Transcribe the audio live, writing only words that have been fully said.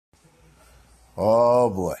Oh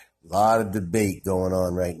boy, a lot of debate going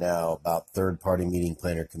on right now about third-party meeting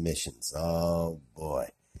planner commissions. Oh boy,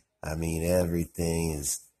 I mean everything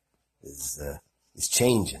is is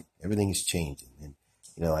changing. Everything is changing, and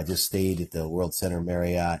I just stayed at the World Center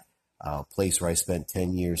Marriott, a place where I spent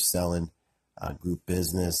 10 years selling group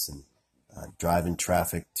business and driving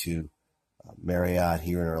traffic to Marriott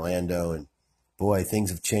here in Orlando, and boy, things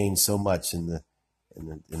have changed so much in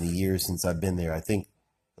the years since I've been there. I think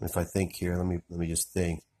if I think here, let me just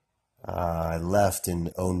think. I left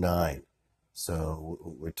in '09, so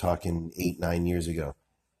we're talking 8, 9 years ago.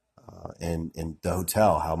 And the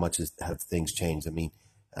hotel, how much have things changed? I mean,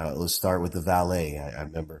 let's start with the valet. I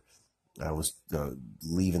remember I was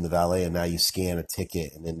leaving the valet, and now you scan a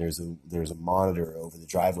ticket, and then there's a monitor over the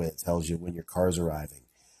driveway that tells you when your car's arriving.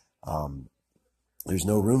 There's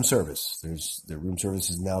no room service. The room service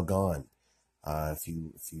is now gone. If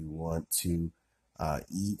you want to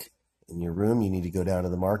eat in your room, you need to go down to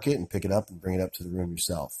the market and pick it up and bring it up to the room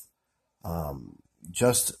yourself.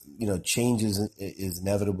 Just change is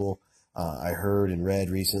inevitable. I heard and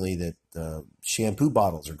read recently that shampoo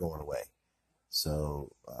bottles are going away.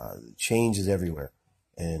 So change is everywhere,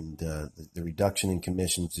 and the reduction in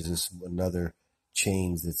commissions is just another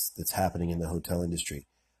change that's happening in the hotel industry.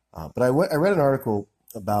 But I read an article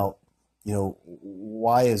about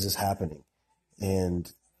why is this happening,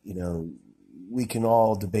 and we can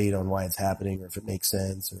all debate on why it's happening or if it makes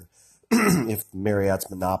sense or if Marriott's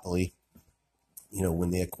monopoly,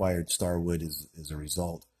 when they acquired Starwood is a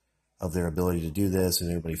result of their ability to do this and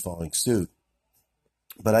everybody following suit.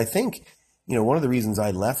 But I think, one of the reasons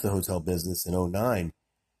I left the hotel business in '09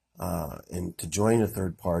 and to join a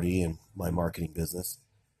third party in my marketing business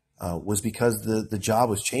was because the job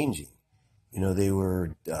was changing. They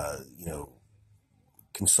were,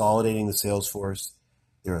 consolidating the sales force.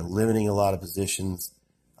 They were limiting a lot of positions.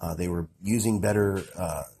 They were using better,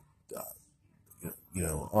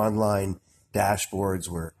 online dashboards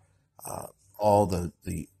where all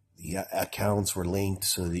the accounts were linked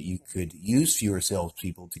so that you could use fewer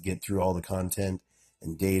salespeople to get through all the content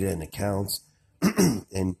and data and accounts,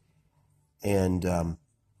 and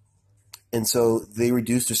so they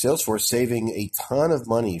reduced their sales force, saving a ton of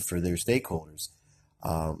money for their stakeholders.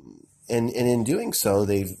 And in doing so,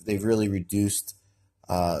 they've really reduced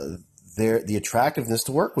the attractiveness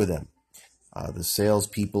to work with them. The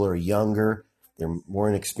salespeople are younger, they're more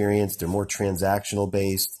inexperienced, they're more transactional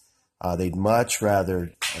based. They'd much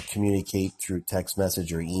rather communicate through text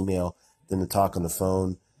message or email than to talk on the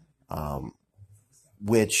phone,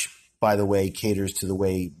 which, by the way, caters to the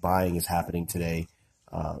way buying is happening today,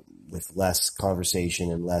 with less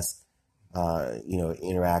conversation and less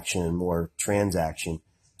interaction and more transaction.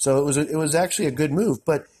 So it was actually a good move.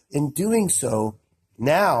 But in doing so,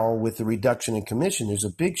 now with the reduction in commission, there's a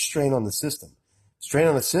big strain on the system. Strain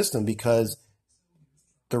on the system because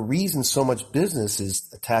the reason so much business is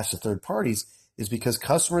attached to third parties is because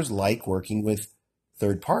customers like working with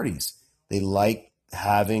third parties. They like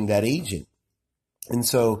having that agent. And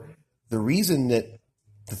so the reason that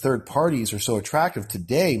the third parties are so attractive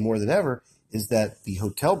today more than ever is that the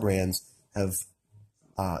hotel brands have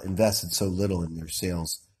invested so little in their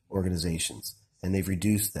sales organizations, and they've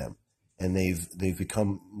reduced them, and they've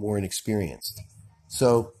become more inexperienced.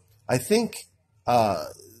 So I think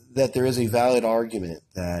that there is a valid argument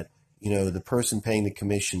that the person paying the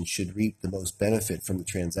commission should reap the most benefit from the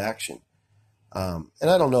transaction, and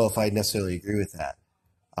I don't know if I necessarily agree with that,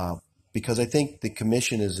 because I think the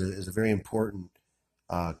commission is a very important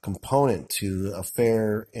component to a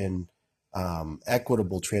fair and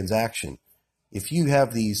equitable transaction. If you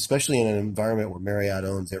have these, especially in an environment where Marriott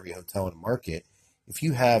owns every hotel in the market, if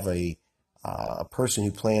you have a person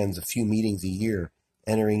who plans a few meetings a year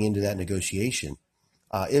entering into that negotiation,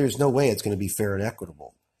 there's no way it's going to be fair and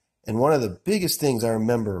equitable. And one of the biggest things I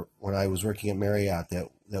remember when I was working at Marriott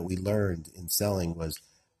that we learned in selling was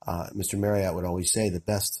Mr. Marriott would always say the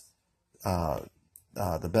best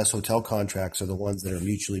hotel contracts are the ones that are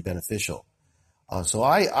mutually beneficial. So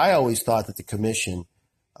I always thought that the commission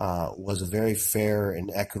was a very fair and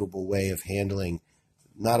equitable way of handling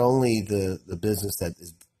not only the business that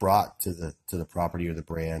is brought to the property or the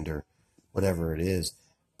brand or whatever it is,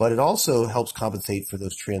 but it also helps compensate for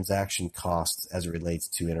those transaction costs as it relates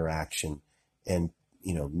to interaction and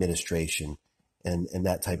administration and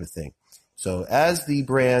that type of thing. So as the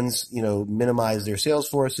brands minimize their sales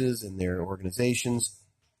forces and their organizations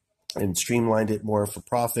and streamlined it more for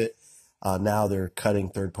profit, now they're cutting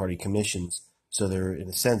third-party commissions. So they're, in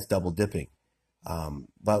a sense, double dipping.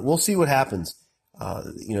 But we'll see what happens.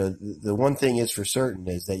 The one thing is for certain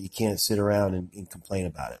is that you can't sit around and complain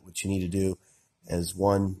about it. What you need to do as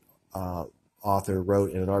one author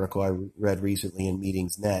wrote in an article I read recently in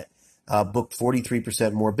Meetings.net, booked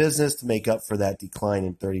 43% more business to make up for that decline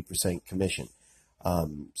in 30% commission.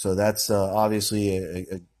 So that's obviously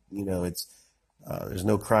it's there's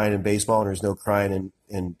no crying in baseball, and there's no crying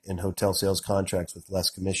in hotel sales contracts with less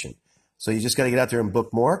commission. So you just got to get out there and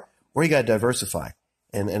book more, or you got to diversify.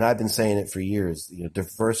 And I've been saying it for years.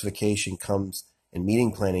 Diversification comes, and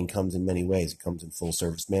meeting planning comes in many ways. It comes in full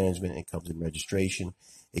service management. It comes in registration.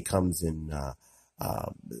 It comes in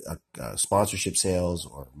sponsorship sales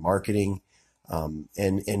or marketing. And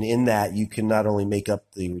in that, you can not only make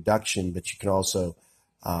up the reduction, but you can also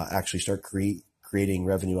actually start creating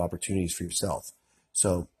revenue opportunities for yourself.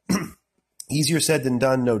 So easier said than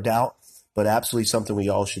done, no doubt, but absolutely something we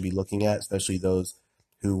all should be looking at, especially those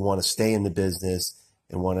who want to stay in the business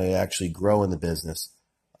and want to actually grow in the business.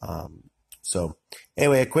 So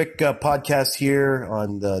anyway, a quick podcast here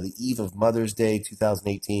on the eve of Mother's Day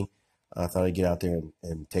 2018. I thought I'd get out there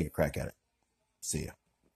and take a crack at it. See ya.